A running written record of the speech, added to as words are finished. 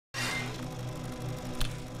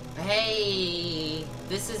Hey,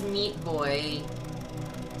 this is Meat Boy,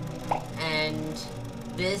 and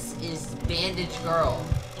this is Bandage Girl.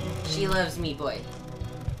 She loves Meat Boy.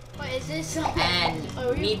 What is this?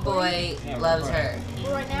 And Meat Boy loves her.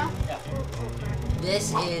 Right now? Yeah.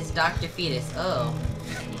 This is Dr. Fetus. Oh.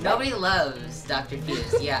 Nobody loves Dr.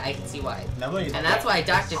 Fetus. Yeah, I can see why. Nobody. And that's why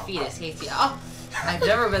Dr. Fetus hates you. Oh! I've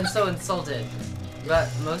never been so insulted. But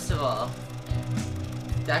most of all,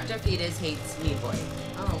 Dr. Fetus hates Meat Boy.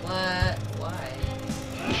 Oh, what? Why?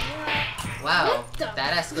 Wow, that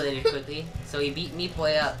escalated quickly. So he beat Meat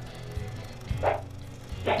Boy up.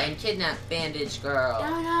 And kidnapped Bandage Girl.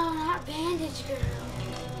 No, not Bandage Girl.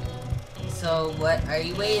 So what are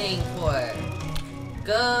you waiting for?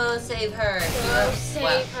 Go save her. Go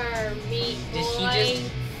save her, Meat Boy. Did she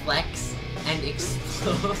just flex and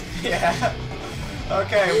explode? Yeah.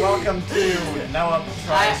 Okay, welcome to Noah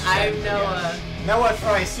Tries. I'm Noah. Noah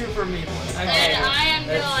Tries Super Meat Boy. Okay. And I am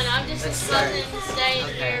Dylan. I'm just a cousin staying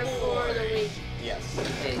Okay. here for the week. Yes.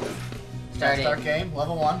 Okay. Start Starting. game,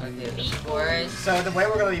 level 1. Okay, the scores. So the way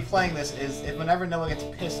we're going to be playing this is if whenever Noah gets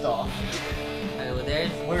pissed off, Okay, well there's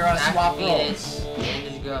we're gonna Dr. swap Fetus,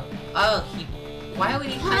 Bandage Girl. Oh, why would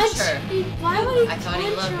he punch her? Why would he I thought he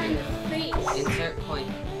punch loved her in her. the face? Insert point.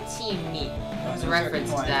 Team Meat. There's a reference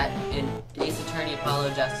to that in Ace Attorney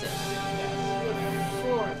Apollo Justice.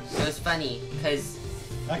 So it's funny, because...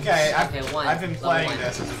 Okay, Okay, I've been playing level 1.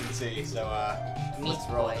 this, as you can see, so, Meat let's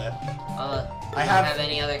roll Boy. it. I I don't have have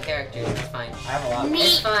any other characters, it's fine. I have a lot. Meat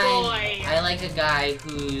It's fine. Boy. I like a guy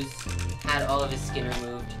who's had all of his skin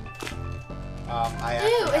removed. I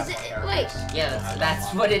Ew, actually have is it- more wait. characters. Yeah,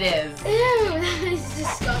 that's what it is. Ew, that is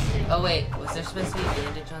disgusting. Oh wait, was there supposed to be a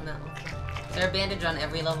bandage on that one? Is there a bandage on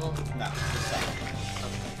every level? No, just saying.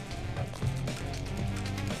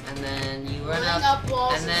 And then you run Running up, up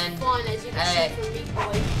walls and then... is fun, as you can see from Meat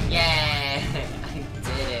Boy. Yeah!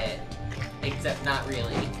 I did it. Except not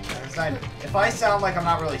really. It's not, if I sound like I'm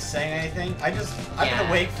not really saying anything, I've been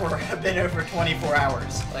awake for a bit over 24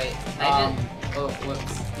 hours. Wait, I did... Oh,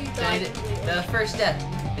 whoops. You Can I died. the first step.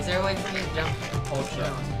 Is there a way for me to jump? Hold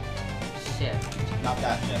shift. Shift. Not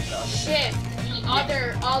that shift, though. Shift. The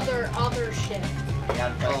other shift. You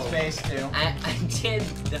gotta press Oh. space, too. I did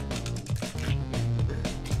the...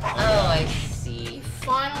 Oh, I see. You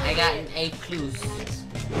finally I got did an A+.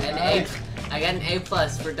 An Alright. I got an A+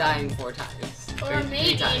 for dying 4 times. it. Or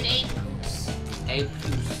maybe 3 times. an 8 goose.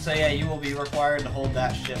 A+. So yeah, you will be required to hold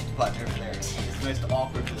that shift button over there. It's the most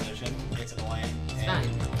awkward position. It's annoying. It's and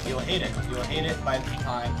fine. You'll hate it. You'll hate it by the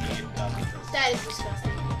time you get done with this. That is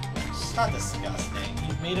disgusting. It's not disgusting.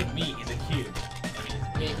 He's made of meat. He's a cube.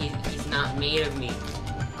 He's not made of meat.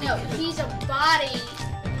 No, he's a body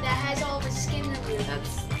that has all of his skin removed.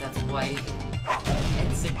 That's why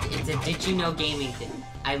it's a Did You Know Gaming thing.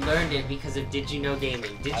 I learned it because of Did You Know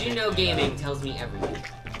Gaming. Did You Know Gaming tells me everything.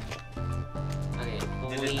 Okay,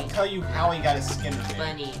 Did holy it tell you how he got his skin removed?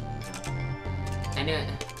 bunny. I knew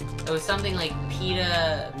it was something like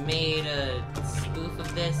PETA made a spoof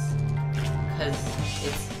of this because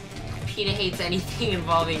PETA hates anything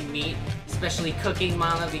involving meat, especially cooking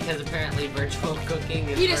mama, because apparently virtual cooking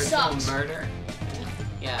is PETA virtual sucks. murder.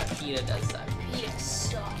 Yeah, PETA does suck. Peter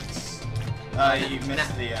sucks. You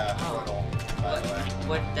missed the portal, by the way.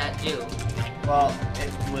 What did that do? Well,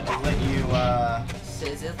 it would let you, So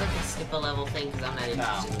is it like a skip a level thing? Because I'm not no,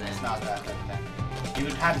 interested in that. it's not that type of thing. You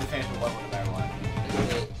would have to finish the level no matter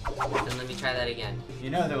what. Wait, then let me try that again. You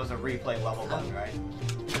know there was a replay level button, right?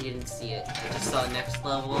 I didn't see it. I just saw next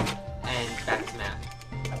level and back to map.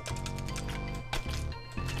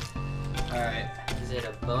 Alright. Is it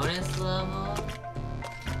a bonus level?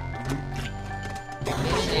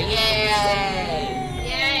 Yay!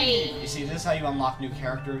 Yay! You see, this is how you unlock new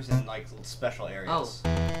characters in, like, special areas.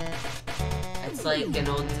 Oh. It's like an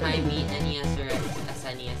old-timey NES or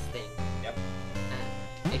SNES thing. Yep.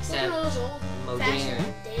 Except Look at those old modern.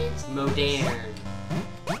 fashioned dances. Modern.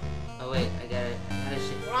 Oh wait, I gotta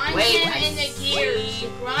shit. Grind Wait, him I in the gears. see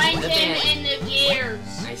Grind the him band- in the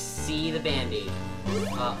gears. I see the band-aid.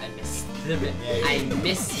 Oh, I missed the band. Yeah, I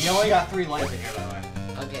missed. You only got 3 life in here, by the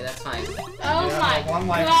way. Okay, that's fine. Oh You have my one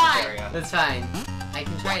life in god. this area. That's fine. I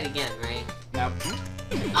can try it again, right? Nope.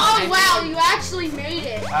 Oh wow, you actually made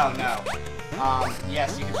it. Oh, no.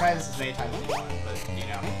 Yes, you can try this as many times as you want, but, you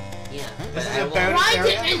know. Yeah. This but is I a won't- bonus Grind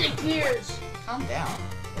area. him in the gears. Calm down.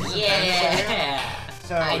 This is a bonus area. Yeah.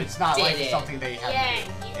 So, I it's not like did it. something that you have Yeah, to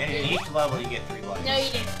do. you And in did. each level, you get 3 lives. No,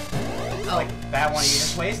 you didn't. Oh, Like that one you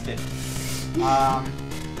just wasted.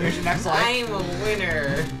 Here's your next life. I'm a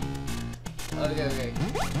winner. Okay.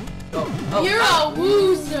 Oh, You're a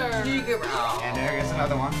loser. You get- oh. And there goes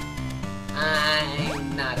another one.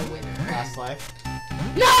 I'm not a winner. Last life.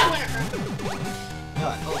 No, I went her.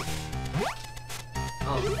 Done. Oh.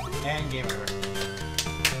 Oh. And game over.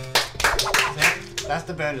 That's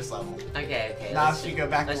the bonus level. Okay, okay. Now let's if you go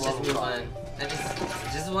back to let's just level move 5. on. I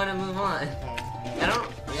just want to move on. I don't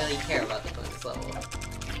really care about the bonus level.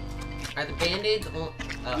 Are the band-aids on? Oh,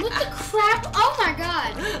 What the crap? Oh my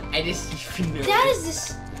god. I didn't even notice. That is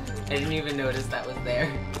this. I didn't even notice that was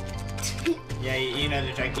there. Yeah, you know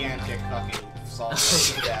the gigantic fucking salt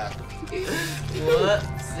of death.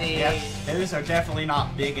 Whoopsie. Yep, those are definitely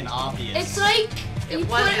not big and obvious. It's like It you put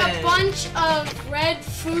wasn't. a bunch of red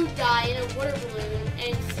food dye in a water balloon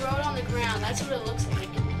and throw it on the ground. That's what it looks like.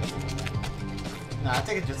 No, I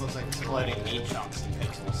think it just looks like exploding meat chunks and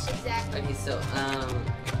pixels. Exactly. Okay, so,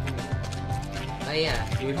 oh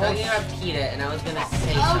yeah, you were talking about PETA, and I was gonna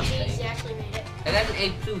say Oh something. jeez, you actually made it. I got an A+.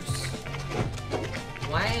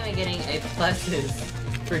 Why am I getting A pluses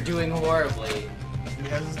for doing horribly?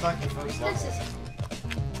 Because it's like the first This level.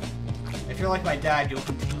 is. If you're like my dad, you'll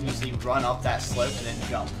continuously run up that slope and then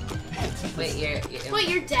jump. Wait, you're Wait,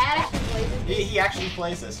 your dad actually plays it? He actually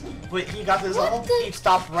plays this. But he got this What level, the- he'd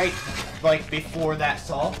stop right like before that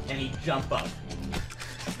salt and he'd jump up.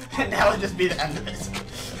 And that would just be the end of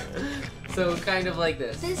it. so kind of like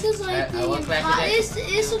this. This is like I look back at it.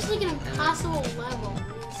 this looks like an impossible level.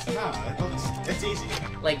 No, it's easy.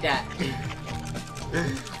 Like that.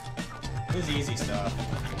 It's easy stuff.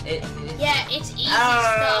 Yeah, it's easy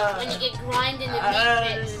Ah. stuff when you get grinded into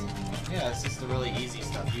meat pits. Yeah, it's just the really easy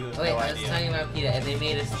stuff. You have Wait, no I was idea. talking about PETA, and they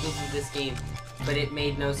made a spoof of this game, but it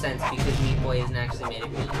made no sense because Meat Boy isn't actually made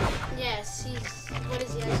of meat. Yes, what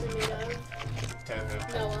is he actually made of?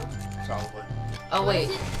 Tofu, Noah. probably. Oh What wait,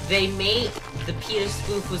 is it? they made the PETA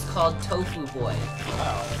spoof was called Tofu Boy.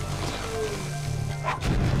 Oh.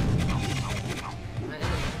 What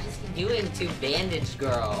is he doing to Bandage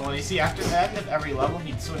Girl? Well, you see, after the end of every level,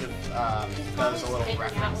 he sort of does a little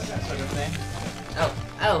reference, that sort of thing.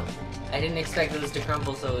 Oh, I didn't expect those to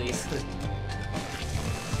crumble so easily.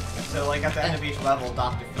 So, like, at the end of each level,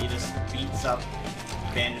 Dr. Fetus beats up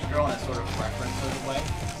Bandage Girl in a sort of reference sort of way.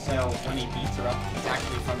 So, when he beats her up, it's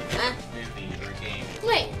actually from a different movie or game.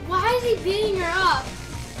 Wait, why is he beating her up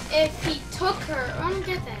if he took her? I don't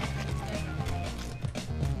get that.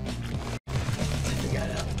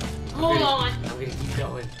 Hold on. I'm gonna keep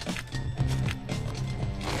going.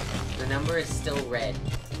 The number is still red,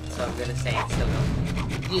 so I'm gonna say it's still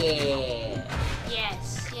going. Yeah.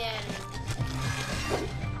 Yes, yeah.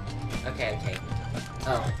 Okay.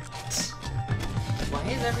 Oh. Why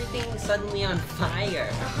is everything suddenly on fire?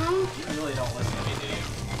 Uh-huh. You really don't listen to me, do you?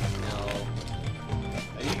 No.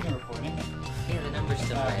 Are you even recording? Yeah, the number's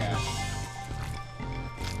still Oh, red. yeah.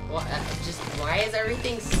 Well, why is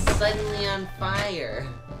everything suddenly on fire?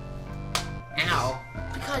 Ow.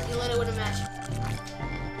 Because you lit it with a match.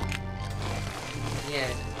 Yeah.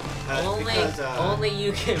 Because, Only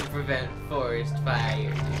you can prevent forest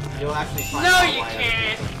fire. You'll actually find No, out you why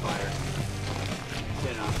can't. everything's on fire.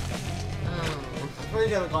 You know. Oh. I'm surprised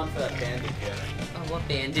you haven't gone for that bandage yet. Oh, what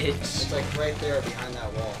bandage? It's like right there behind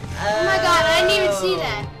that wall. Oh my god, I didn't even see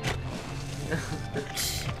that.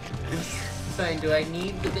 Fine, do I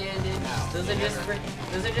need the bandage? No. Those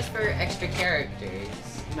are just for extra characters.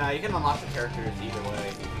 No, you can unlock the characters either way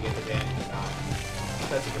if you get the bandage or not.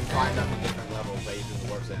 Because you can find them in different levels by using the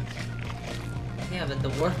warp zones. Yeah, but the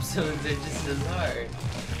warp zones are just as hard.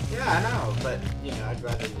 Yeah, I know, but you know, I'd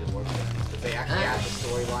rather do the warp zones because they actually add the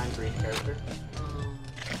storyline for each character.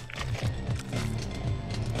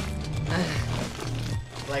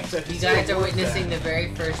 Like, so if You see guys a are warp witnessing zone- the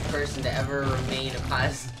very first person to ever retain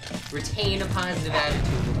a positive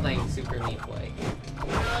attitude when playing Super Meat Boy.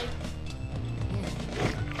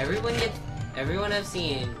 Really? Everyone I've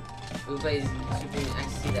seen who plays Super Meat, I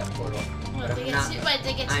see that portal. What, But they I'm get not,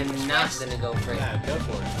 they get super I'm not stressed? gonna go for it. Yeah, go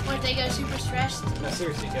for it. What, they go super stressed? No,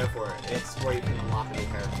 seriously, go for it. It's where you can unlock a new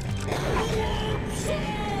character.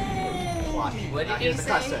 Watch. What Now, did here's he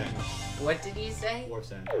the say? cutscene. What did he say? Warp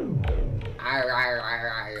zone. Oh,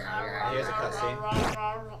 Here's a cutscene.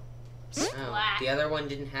 the other one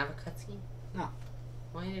didn't have a cutscene? No.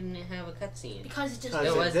 Why didn't it have a cutscene? Because it just...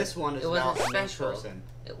 Because was- this one is it wasn't about a new special. person.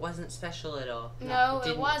 It wasn't special at all. No, it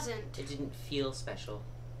didn't. wasn't. It didn't feel special.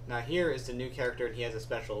 Now here is the new character and he has a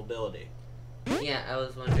special ability. Yeah, I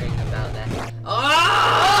was wondering about that.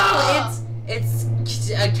 Oh! It's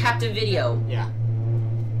Captain Video. Yeah.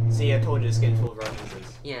 See, I told you the skin's full of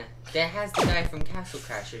references. Yeah, that has the guy from Castle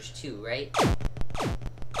Crashers too, right?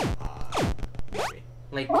 Maybe.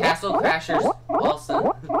 Like Castle Crashers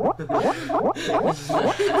also.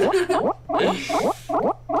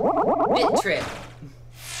 Bit Trip.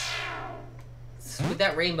 With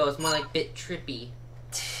that rainbow, it's more like Bit Trippy.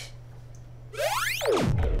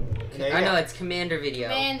 There you Oh go. no, it's Commander Video.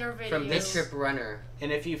 Commander Video. From Big Trip Runner.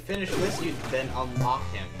 And if you finish this, you then unlock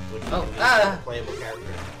him, which is Oh, a playable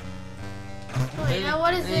character. Wait, now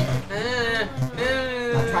what is it?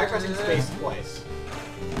 Try pressing space twice.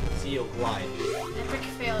 See, you'll glide. Epic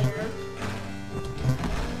failure.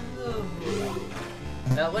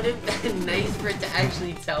 That would have been nice for it to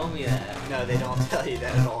actually tell me that. No, they don't tell you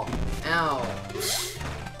that at all. Ow.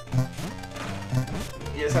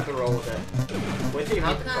 You just have to roll with it. Wait till you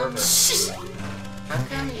How meet the come- pervert. How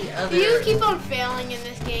come the other... You keep on failing in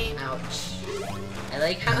this game. Ouch. I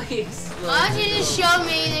like how he explodes. Why don't you just show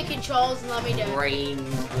me the controls and let me do it? Brain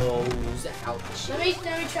blows. Ouch. Let me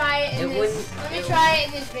try it in It this. wouldn't- Let me it try it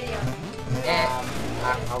in this video.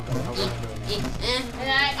 I'll go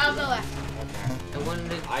And I'll go left. I wanted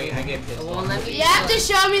to... I get pissed Well, off. let me... You have to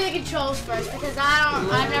show me the controls first because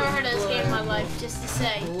I've never heard of this game in my life. Just to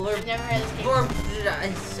say, I've never heard of this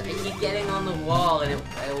game. I keep getting on the wall and it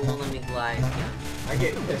won't let me glide. I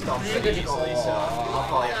get pissed off pretty easily, so I'll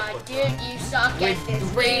probably have God, to dude, you suck at With this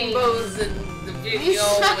rainbows and the video You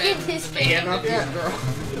suck at and this the game. man with Give up. his girl.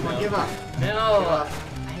 Come on, give up. No.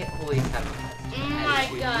 I always have a Oh positive my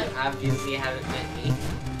attitude. God. You obviously haven't met me.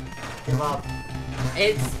 Give up.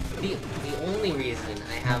 It's the only reason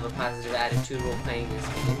I have a positive attitude while playing this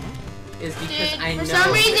game is because Dude, I know for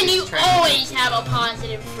some reason it's you trying to always teach have me. a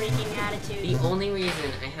positive freaking attitude. The only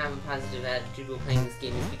reason I have a positive attitude while playing this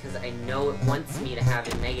game is because I know it wants me to have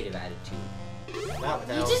a negative attitude.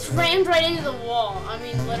 You just rammed right into the wall. I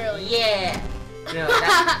mean, literally. Yeah! No,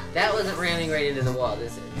 that wasn't ramming right into the wall,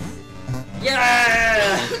 this is.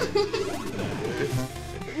 Yeah!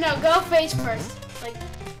 No, go face first. Like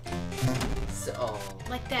So,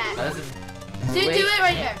 like that. that was a... Do it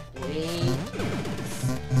right there. Wait.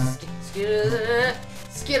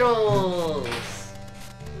 Skittles!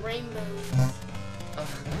 Rainbows.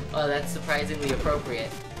 Oh, that's surprisingly appropriate.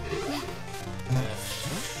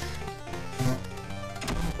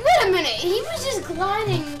 Wait a minute, he was just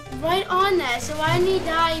gliding right on that, so why didn't he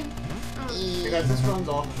die? Because this runs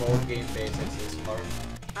off of old game basics, this part,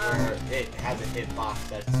 where it has a hitbox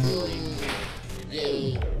that's really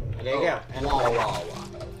Yay. And there you go. And Wah, wah, wah.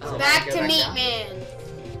 So Back go to back Meat down. Man.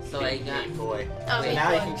 So I got... Meat boy. Oh, So Meat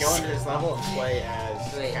now you Boy. can go into this level and play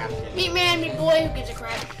as Wait. Captain. Meat Man, Meat Boy, who gives a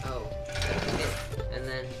crap? Oh. Okay. And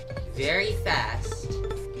then, very fast.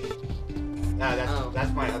 No, Oh.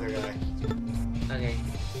 that's my other guy. Okay.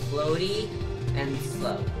 Floaty and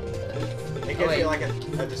slow. It gives wait. you like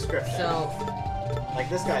a description. So, Like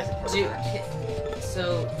this guy's a pervert.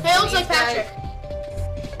 so... He looks these like Patrick.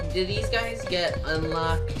 Do these guys get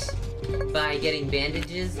unlocked by getting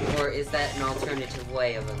bandages, or is that an alternative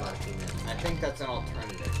way of unlocking them? I think that's an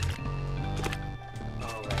alternative.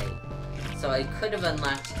 Alright. So I could have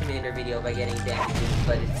unlocked Commander Video by getting bandages,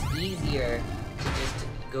 but it's easier to just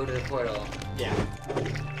go to the portal. Yeah.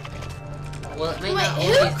 Well, it may Wait, not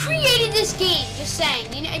who always created this game? Just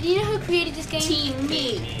saying. Do you know who created this game? Team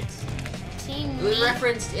Me! Neat. Team It was Me.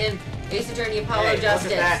 referenced in Ace Attorney Apollo Hey,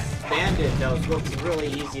 Justice. look at that bandit though. It looks really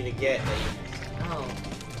easy to get. Oh.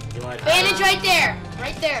 You want to Bandage right there.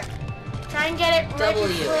 Right there. Try and get it right W.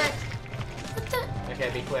 before it- What the? Okay,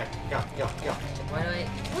 be quick. Go, go, go. Why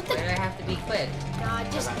What do the? I have to be quick?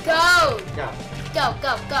 God, just go. Go. Go,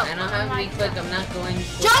 go, go. I don't have to my be quick, God. I'm not going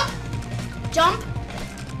quick. Jump! Jump!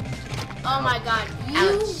 Oh my God.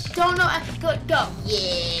 You Ouch. don't know. Go.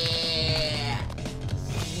 Yeah!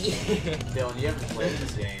 Yeah! Dylan, you haven't played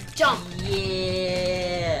this game. Jump.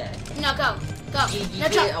 Yeah! No, go. Go. You No,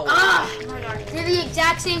 did- jump. oh. Ah! Oh my God. Do the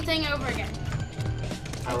exact same thing over again.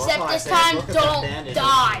 I love Except how I this said, time, look at that don't bandage.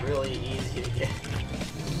 die. It's really easy to get.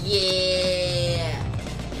 Yeah!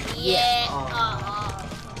 Yeah. Oh.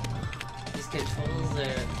 These controls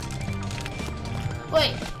are...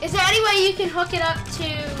 Wait, is there any way you can hook it up to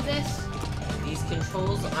this? These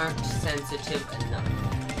controls aren't sensitive enough.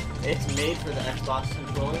 It's made for the Xbox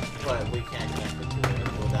controller, but we can't connect it to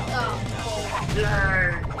it without Oh. paying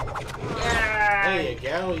that. cool. There you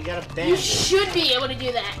go. You got a You bandage. should be able to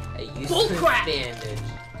do that. A Bull useless crap. bandage.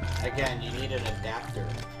 Again, you need an adapter,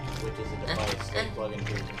 which is a device that plug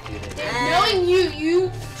into your computer. Knowing you,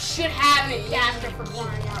 you should have an adapter for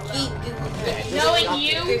crying out loud. Okay, this Knowing is not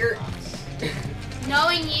you- the Bigger. Xbox.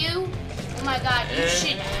 Knowing you, oh my God, you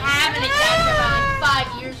should have an adapter by like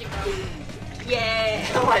 5 years ago. Yeah!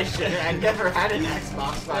 No, I shouldn't. I never had an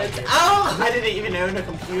Xbox 5 years. Oh! I didn't even own a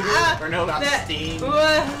computer or know about Steam.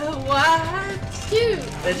 What? Dude,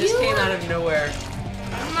 That just came out of nowhere.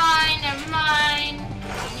 Never mind, never mind.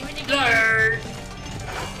 Continue with the game. Nerd.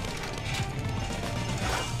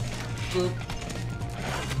 Boop.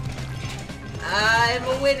 I'm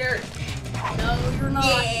a winner. No, you're not.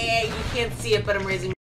 Yeah, you can't see it, but I'm raising